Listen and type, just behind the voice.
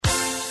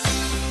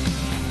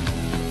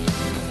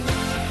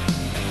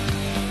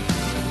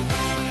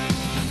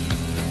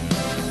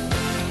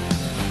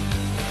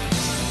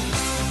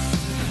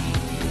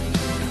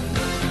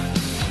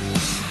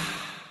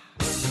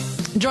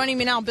Joining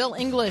me now, Bill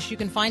English. You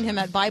can find him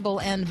at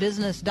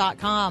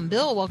BibleandBusiness.com.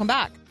 Bill, welcome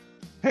back.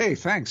 Hey,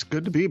 thanks.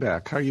 Good to be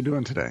back. How are you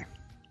doing today?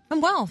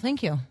 I'm well,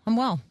 thank you. I'm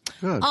well.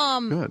 Good.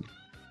 Good.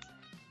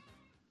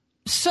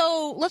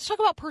 So let's talk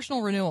about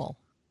personal renewal.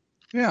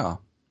 Yeah,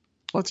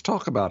 let's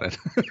talk about it.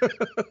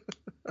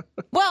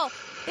 Well,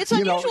 it's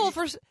unusual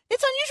for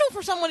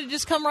someone to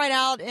just come right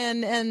out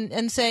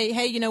and say,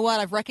 hey, you know what?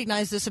 I've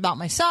recognized this about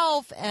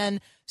myself, and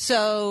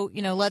so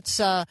let's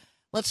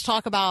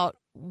talk about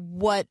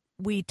what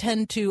we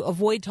tend to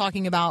avoid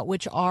talking about,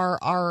 which are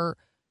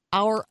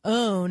our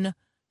own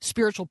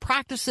spiritual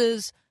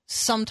practices,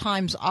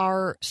 sometimes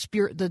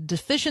the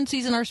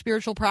deficiencies in our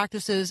spiritual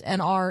practices,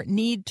 and our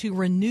need to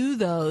renew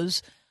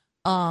those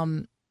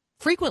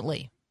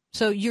frequently.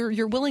 So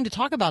you're willing to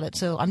talk about it.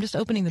 So I'm just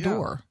opening the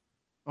door.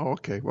 Oh,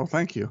 okay. Well,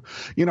 thank you.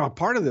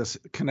 Part of this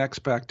connects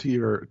back to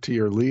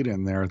your lead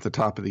in there at the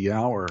top of the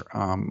hour.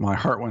 My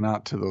heart went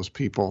out to those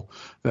people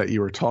that you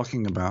were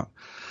talking about.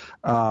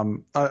 A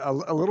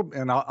little,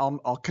 and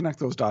I'll connect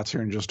those dots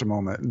here in just a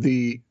moment.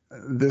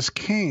 This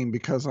came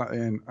because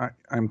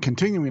I'm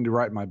continuing to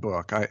write my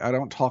book. I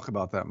don't talk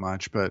about that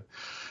much, but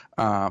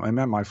I'm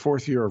in my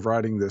fourth year of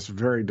writing this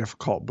very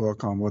difficult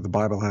book on what the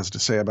Bible has to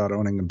say about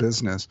owning a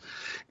business.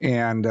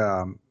 And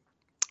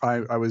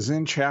I was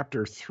in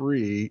chapter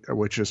 3,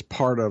 which is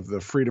part of the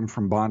freedom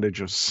from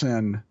bondage of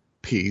sin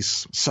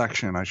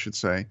section, I should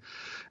say,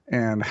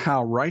 and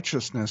how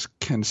righteousness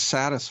can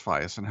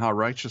satisfy us and how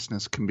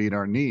righteousness can meet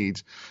our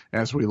needs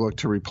as we look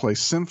to replace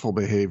sinful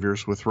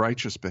behaviors with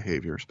righteous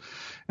behaviors.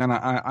 And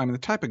I'm the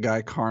type of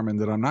guy, Carmen,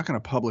 that I'm not going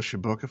to publish a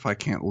book if I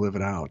can't live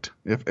it out.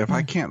 If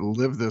I can't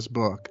live this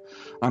book,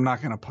 I'm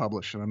not going to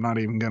publish it. I'm not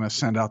even going to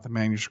send out the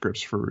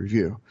manuscripts for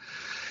review.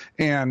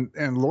 And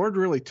Lord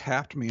really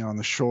tapped me on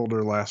the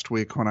shoulder last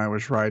week when I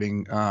was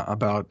writing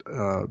about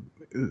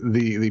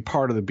the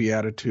part of the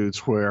Beatitudes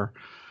where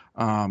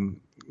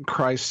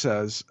Christ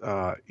says,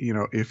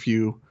 if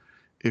you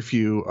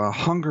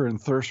hunger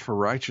and thirst for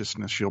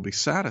righteousness, you'll be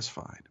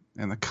satisfied.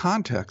 And the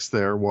context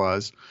there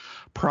was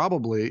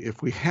probably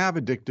if we have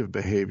addictive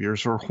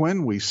behaviors or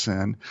when we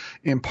sin,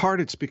 in part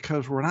it's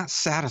because we're not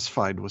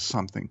satisfied with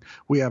something.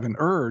 We have an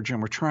urge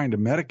and we're trying to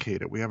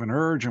medicate it. We have an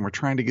urge and we're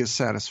trying to get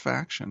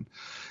satisfaction.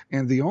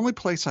 And the only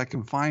place I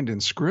can find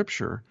in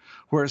Scripture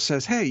where it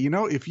says, hey,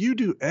 if you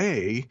do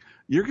A,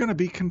 you're going to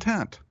be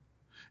content.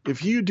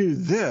 If you do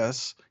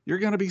this, you're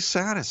going to be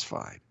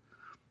satisfied.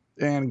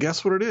 And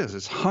guess what it is?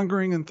 It's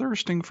hungering and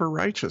thirsting for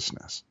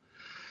righteousness.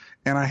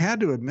 And I had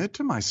to admit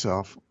to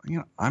myself,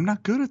 I'm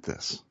not good at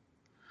this.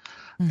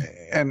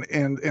 And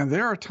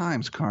there are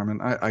times, Carmen,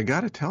 I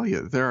got to tell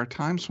you, there are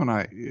times when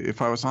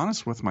if I was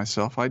honest with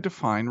myself, I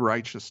define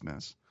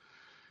righteousness,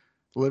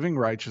 living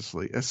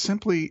righteously, as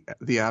simply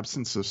the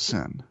absence of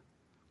sin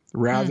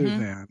rather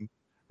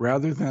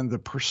than the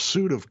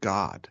pursuit of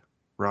God,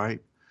 right?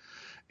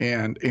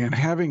 And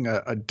having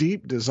a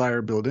deep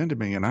desire built into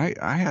me. And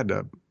I had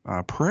to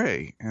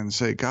pray and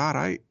say, God,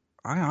 I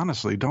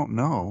honestly don't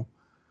know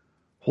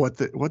what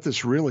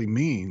this really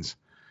means.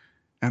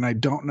 And I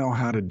don't know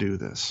how to do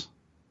this.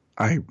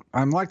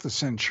 I'm like the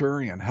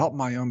centurion, help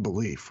my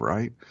unbelief,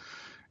 right?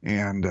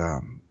 And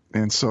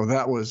so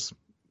that was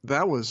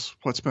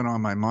what's been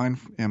on my mind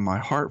and my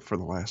heart for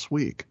the last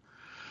week.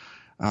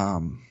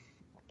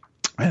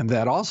 And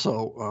that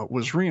also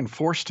was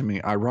reinforced to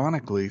me,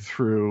 ironically,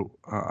 through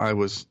I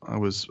was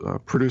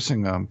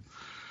producing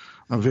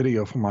a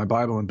video for my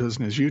Bible and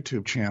Business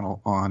YouTube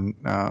channel on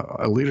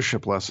a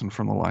leadership lesson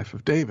from the life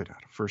of David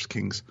out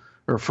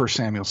of 1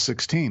 Samuel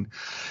 16.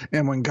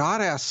 And when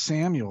God asked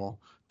Samuel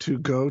to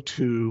go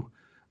to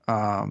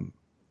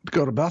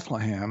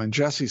Bethlehem and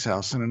Jesse's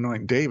house and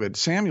anoint David,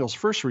 Samuel's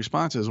first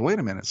response is, wait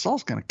a minute,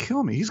 Saul's going to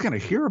kill me. He's going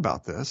to hear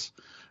about this,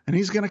 and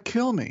he's going to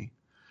kill me.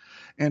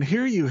 And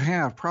here you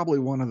have probably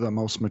one of the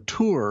most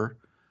mature,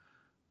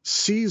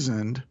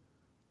 seasoned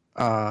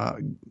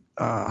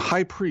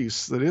high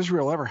priests that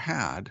Israel ever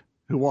had,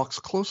 who walks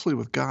closely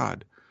with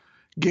God,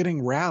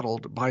 getting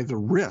rattled by the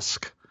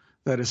risk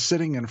that is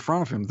sitting in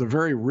front of him, the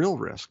very real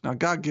risk. Now,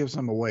 God gives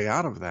him a way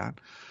out of that.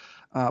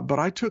 But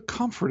I took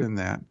comfort in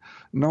that,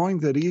 knowing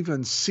that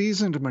even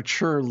seasoned,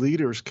 mature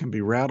leaders can be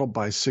rattled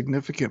by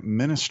significant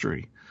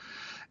ministry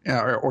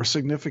or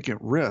significant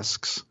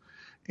risks.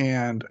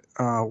 And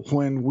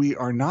when we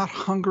are not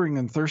hungering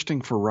and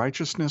thirsting for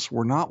righteousness,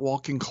 we're not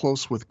walking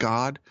close with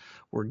God,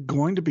 we're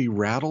going to be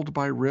rattled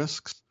by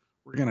risks.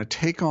 We're going to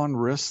take on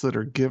risks that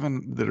are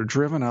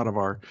driven out of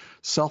our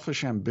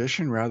selfish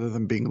ambition rather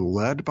than being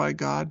led by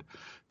God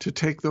to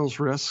take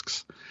those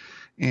risks.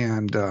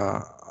 And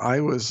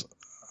I was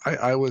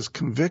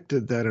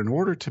convicted that in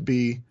order to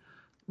be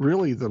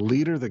really the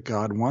leader that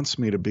God wants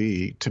me to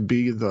be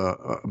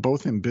the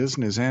both in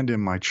business and in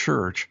my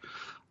church,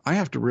 I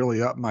have to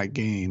really up my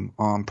game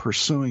on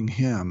pursuing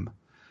Him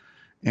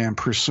and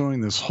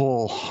pursuing this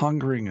whole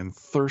hungering and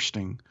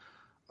thirsting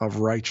of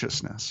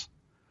righteousness.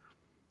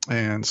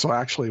 And so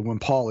actually when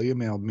Paul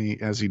emailed me,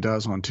 as he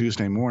does on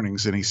Tuesday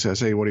mornings, and he says,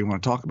 hey, what do you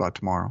want to talk about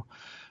tomorrow?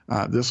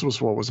 This was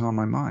what was on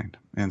my mind.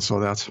 And so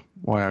that's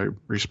why I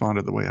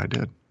responded the way I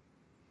did.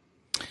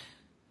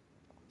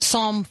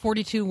 Psalm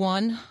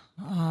 42:1,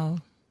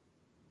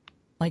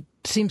 like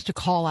seems to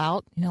call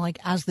out, like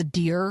as the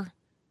deer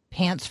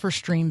pants for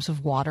streams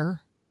of water,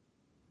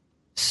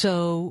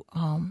 so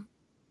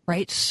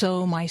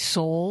so my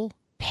soul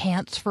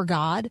pants for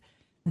God.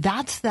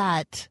 That's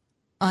that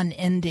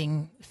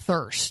unending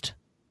thirst.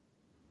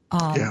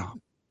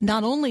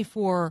 Not only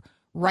for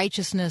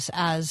righteousness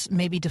as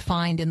maybe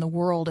defined in the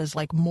world as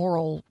like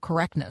moral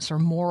correctness or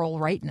moral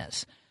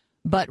rightness,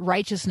 but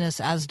righteousness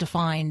as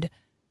defined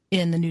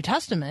in the New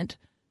Testament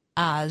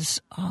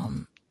as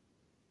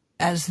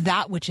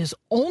that which is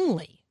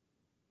only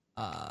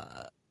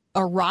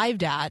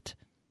arrived at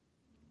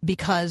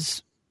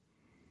because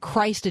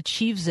Christ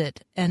achieves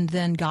it, and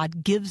then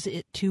God gives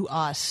it to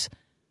us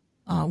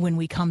when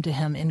we come to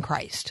him in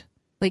Christ.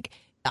 Like,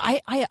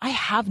 I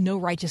have no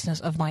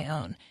righteousness of my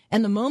own.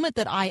 And the moment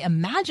that I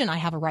imagine I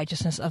have a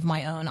righteousness of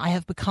my own, I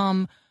have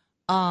become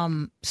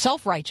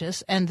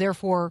self-righteous and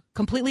therefore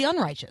completely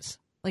unrighteous.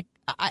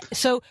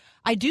 So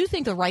I do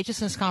think the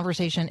righteousness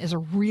conversation is a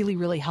really,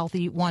 really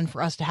healthy one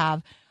for us to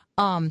have.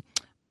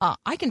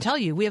 I can tell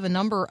you, we have a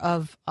number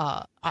of,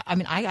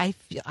 I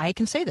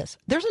can say this.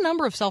 There's a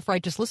number of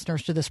self-righteous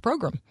listeners to this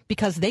program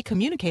because they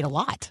communicate a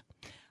lot.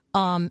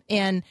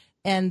 And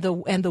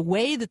the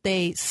way that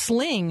they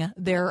sling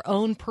their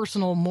own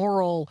personal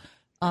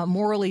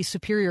morally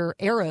superior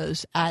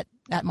arrows at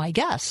my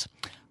guests,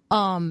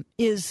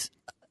 is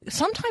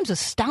sometimes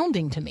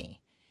astounding to me.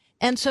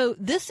 And so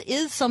this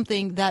is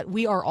something that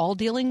we are all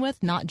dealing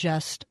with, not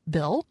just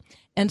Bill.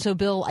 And so,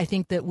 Bill, I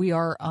think that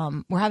we're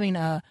having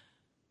a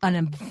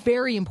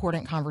very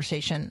important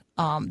conversation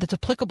that's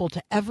applicable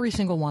to every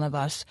single one of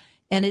us.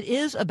 And it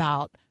is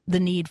about the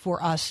need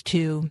for us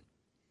to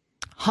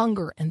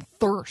hunger and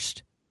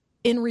thirst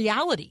in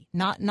reality,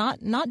 not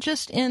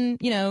just in,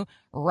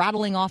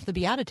 rattling off the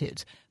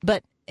Beatitudes,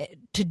 but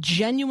to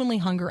genuinely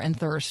hunger and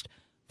thirst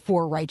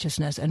for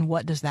righteousness. And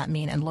what does that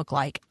mean and look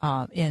like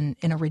in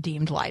a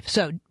redeemed life?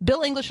 So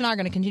Bill English and I are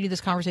going to continue this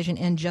conversation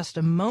in just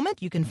a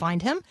moment. You can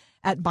find him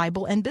at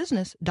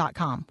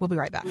BibleandBusiness.com. We'll be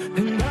right back.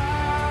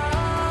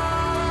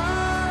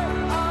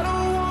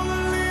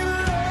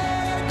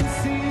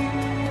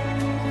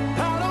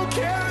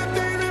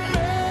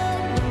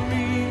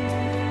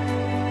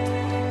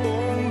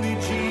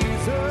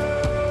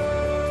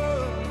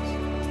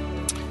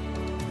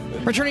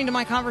 Returning to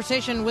my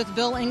conversation with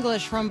Bill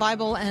English from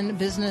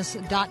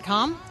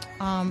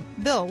BibleandBusiness.com.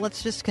 Bill,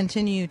 let's just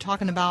continue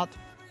talking about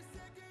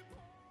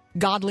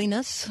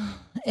godliness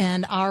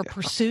and our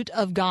pursuit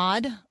of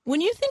God.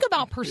 When you think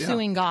about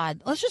pursuing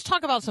God, let's just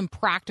talk about some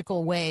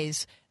practical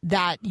ways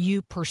that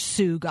you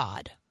pursue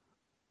God.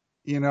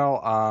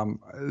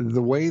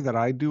 The way that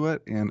I do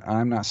it, and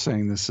I'm not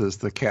saying this is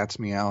the cat's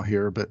meow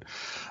here, but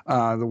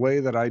the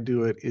way that I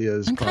do it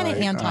is I'm kind of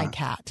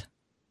anti-cat.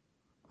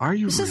 Are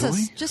you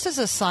really? Just as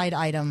a side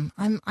item,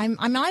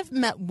 I've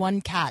met one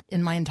cat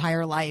in my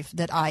entire life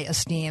that I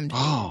esteemed.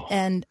 Oh.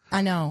 And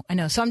I know.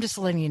 So I'm just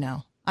letting you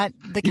know.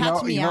 The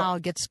cat's meow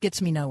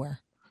gets me nowhere.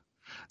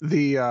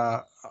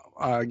 The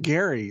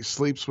Gary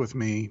sleeps with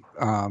me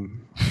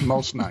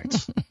most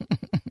nights.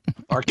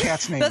 Our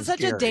cat's name is Gary.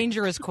 That's such a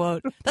dangerous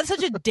quote. That's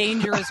such a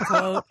dangerous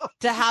quote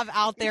to have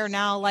out there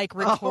now, like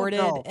recorded.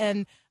 Oh, no.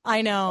 And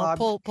I know,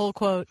 pull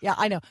quote. Yeah,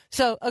 I know.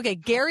 So, okay,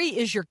 Gary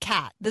is your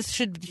cat.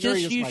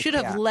 You should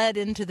have led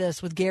into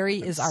this with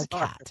Gary is our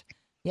cat.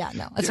 Yeah,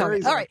 no, that's all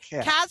right. All right,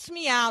 cat's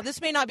meow. This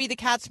may not be the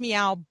cat's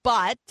meow,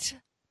 but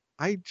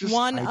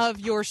one of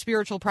your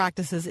spiritual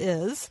practices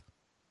is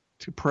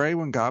to pray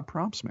when God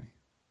prompts me.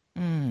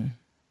 And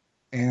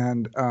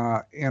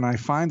I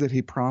find that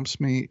he prompts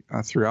me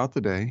throughout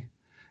the day.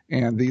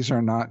 And these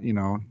are not,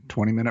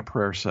 20-minute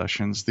prayer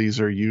sessions.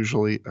 These are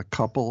usually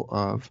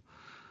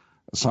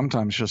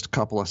sometimes just a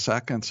couple of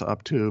seconds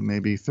up to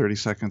maybe 30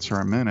 seconds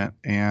or a minute.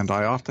 And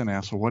I often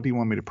ask, well, what do you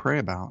want me to pray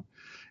about?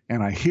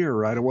 And I hear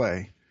right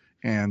away,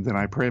 and then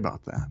I pray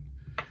about that.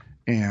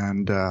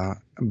 And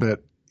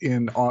but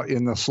in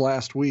this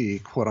last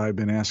week, what I've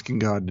been asking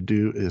God to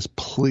do is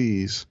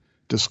please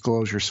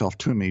disclose yourself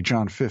to me.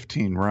 John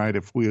 15, right?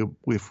 If we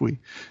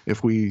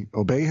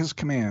obey his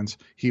commands,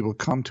 he will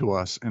come to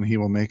us and he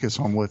will make his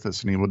home with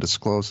us and he will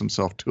disclose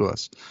himself to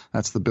us.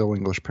 That's the Bill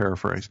English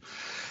paraphrase.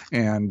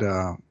 And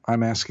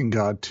I'm asking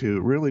God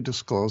to really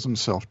disclose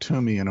himself to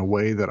me in a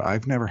way that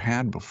I've never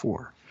had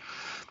before.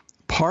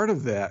 Part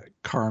of that,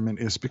 Carmen,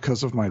 is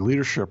because of my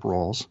leadership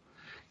roles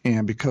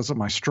and because of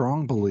my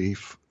strong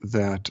belief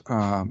that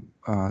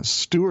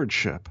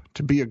stewardship,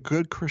 to be a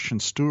good Christian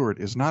steward,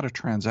 is not a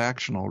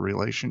transactional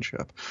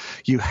relationship.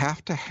 You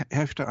have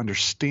to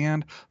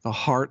understand the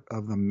heart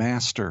of the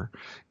master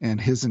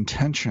and his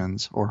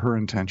intentions or her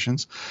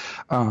intentions.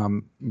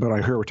 But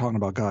I hear we're talking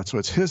about God, so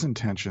it's his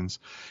intentions.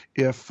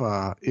 If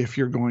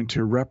you're going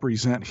to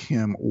represent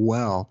him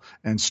well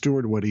and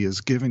steward what he has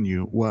given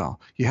you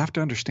well, you have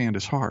to understand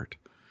his heart.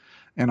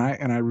 And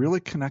I really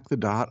connect the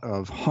dot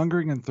of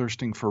hungering and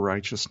thirsting for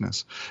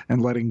righteousness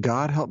and letting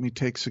God help me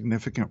take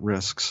significant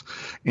risks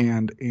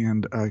and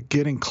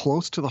getting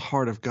close to the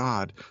heart of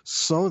God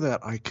so that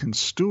I can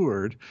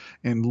steward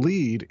and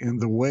lead in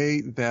the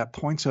way that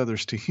points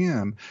others to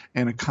Him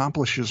and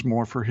accomplishes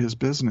more for His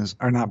business,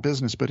 or not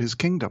business, but His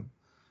kingdom.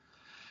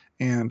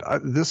 And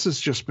this has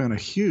just been a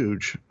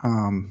huge,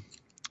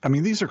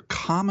 these are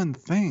common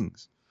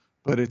things,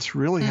 but it's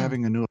really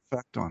having a new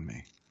effect on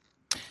me.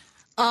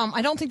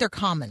 I don't think they're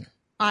common.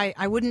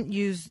 I wouldn't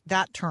use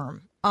that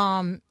term.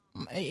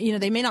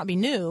 They may not be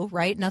new,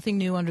 right? Nothing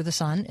new under the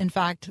sun. In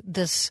fact,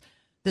 this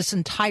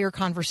entire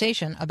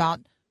conversation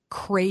about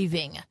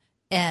craving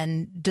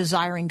and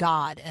desiring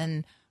God,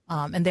 and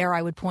there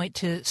I would point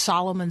to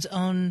Solomon's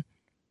own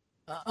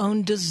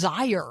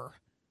desire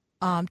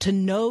to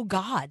know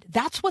God.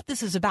 That's what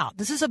this is about.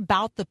 This is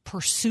about the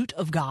pursuit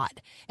of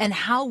God and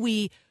how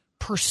we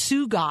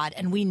pursue God,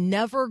 and we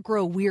never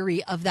grow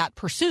weary of that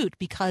pursuit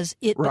because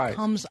it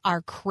becomes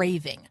our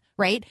craving,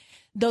 right?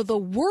 Though the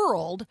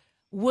world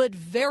would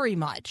very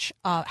much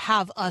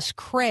have us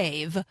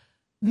crave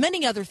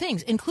many other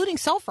things, including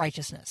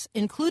self-righteousness,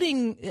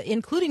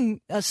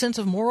 including a sense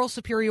of moral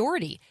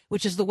superiority,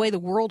 which is the way the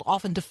world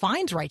often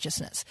defines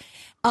righteousness.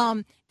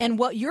 And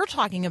what you're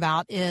talking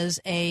about is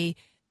a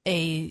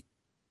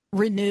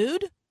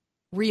renewed,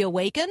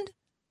 reawakened.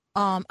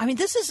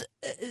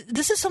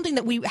 This is something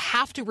that we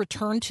have to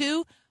return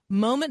to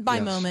moment by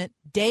moment,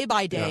 day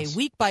by day,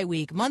 week by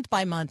week, month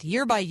by month,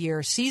 year by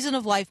year, season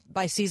of life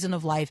by season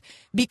of life,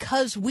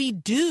 because we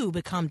do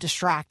become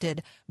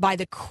distracted by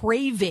the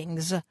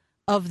cravings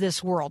of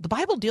this world. The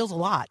Bible deals a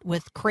lot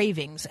with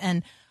cravings,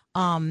 and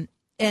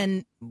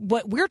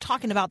what we're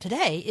talking about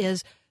today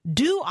is,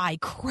 do I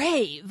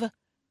crave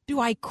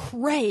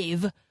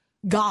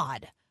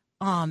God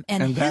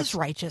and His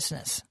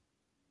righteousness?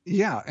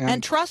 Yeah.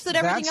 And trust that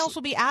everything else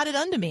will be added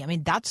unto me. I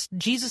mean, that's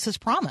Jesus'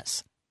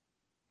 promise.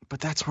 But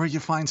that's where you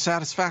find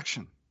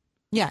satisfaction.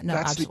 Yeah, no,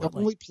 that's absolutely. the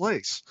only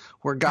place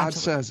where God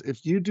says,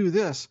 if you do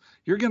this,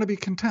 you're going to be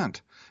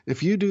content.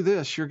 If you do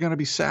this, you're going to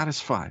be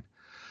satisfied.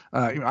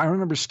 I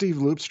remember Steve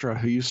Loopstra,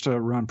 who used to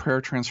run Prayer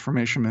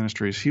Transformation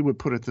Ministries. He would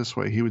put it this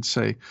way. He would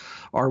say,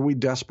 are we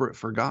desperate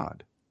for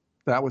God?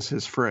 That was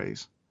his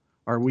phrase.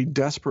 Are we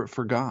desperate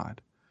for God?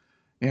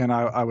 And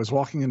I was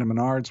walking into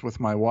Menards with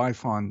my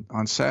wife on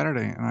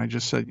Saturday, and I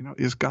just said,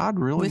 is God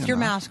really with your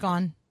mask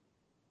on?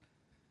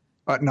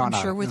 No, I'm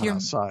sure with your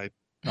outside.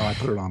 No, I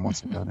put it on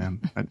once I got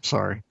in. I'm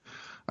sorry.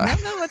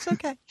 No, it's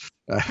okay.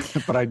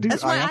 But I do.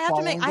 That's why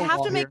I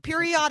have to make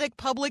periodic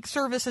public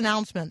service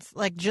announcements,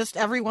 like just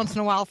every once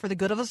in a while for the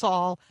good of us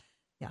all.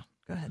 Yeah,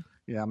 go ahead.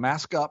 Yeah,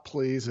 mask up,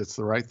 please. It's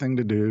the right thing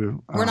to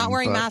do. We're not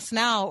wearing masks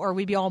now, or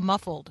we'd be all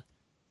muffled.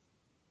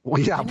 Well,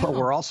 yeah, but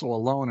we're also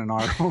alone in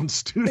our own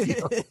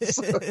studios.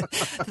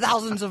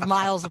 Thousands of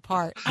miles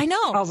apart. I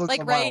know. Thousands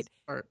of miles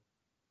apart.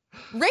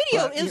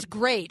 Radio is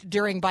great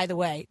during.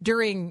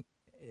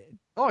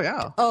 Oh,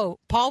 yeah. Oh,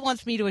 Paul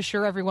wants me to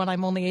assure everyone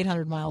I'm only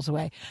 800 miles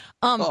away.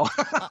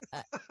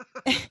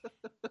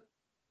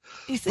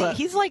 He's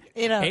like,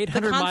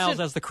 800 miles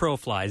as the crow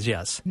flies,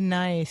 yes.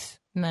 Nice.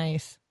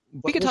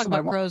 We could talk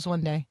about crows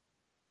one day.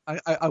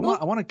 I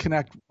want to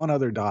connect one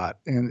other dot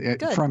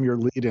from your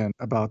lead-in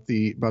about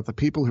the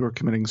people who are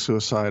committing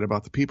suicide,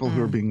 about the people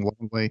who are being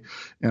lonely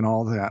and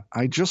all that.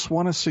 I just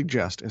want to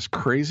suggest, as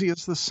crazy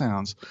as this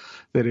sounds,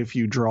 that if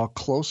you draw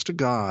close to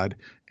God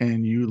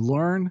and you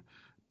learn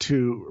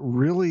to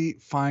really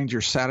find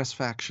your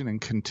satisfaction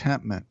and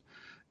contentment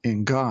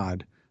in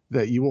God,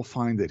 that you will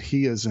find that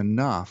He is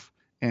enough,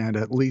 and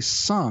at least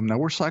some, now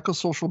we're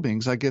psychosocial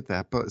beings, I get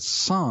that, but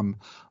some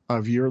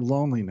of your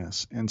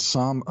loneliness and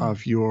some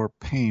of your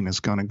pain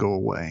is going to go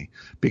away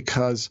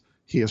because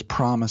He has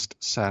promised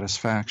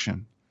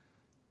satisfaction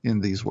in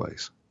these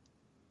ways.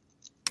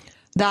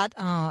 That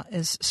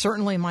is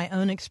certainly my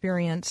own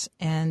experience,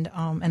 and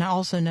I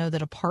also know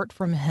that apart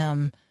from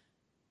Him,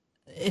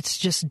 it's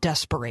just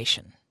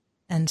desperation.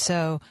 And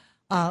so,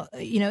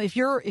 if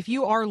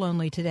you are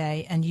lonely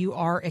today and you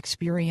are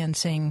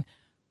experiencing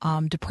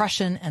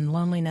depression and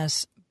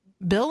loneliness,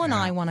 Bill and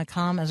I want to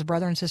come as a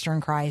brother and sister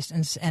in Christ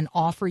and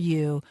offer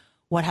you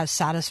what has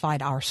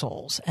satisfied our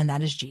souls, and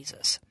that is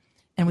Jesus.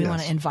 And we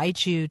want to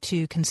invite you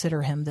to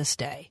consider Him this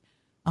day.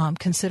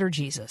 Consider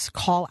Jesus.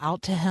 Call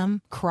out to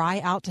Him. Cry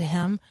out to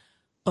Him.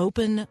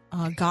 Open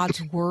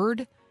God's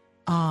Word.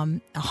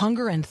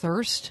 Hunger and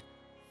thirst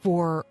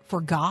for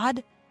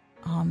God.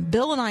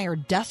 Bill and I are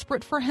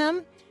desperate for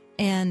Him,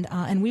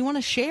 and we want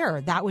to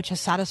share that which has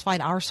satisfied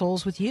our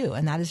souls with you,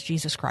 and that is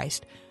Jesus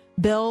Christ.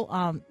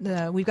 Bill,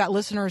 we've got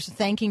listeners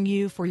thanking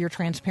you for your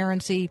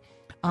transparency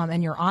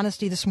and your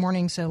honesty this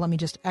morning, so let me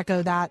just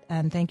echo that,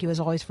 and thank you as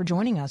always for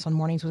joining us on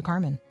Mornings with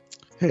Carmen.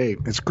 Hey,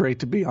 it's great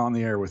to be on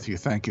the air with you.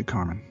 Thank you,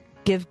 Carmen.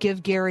 Give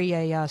Gary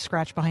a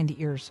scratch behind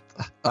the ears.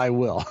 I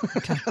will.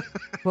 Okay.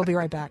 We'll be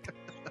right back.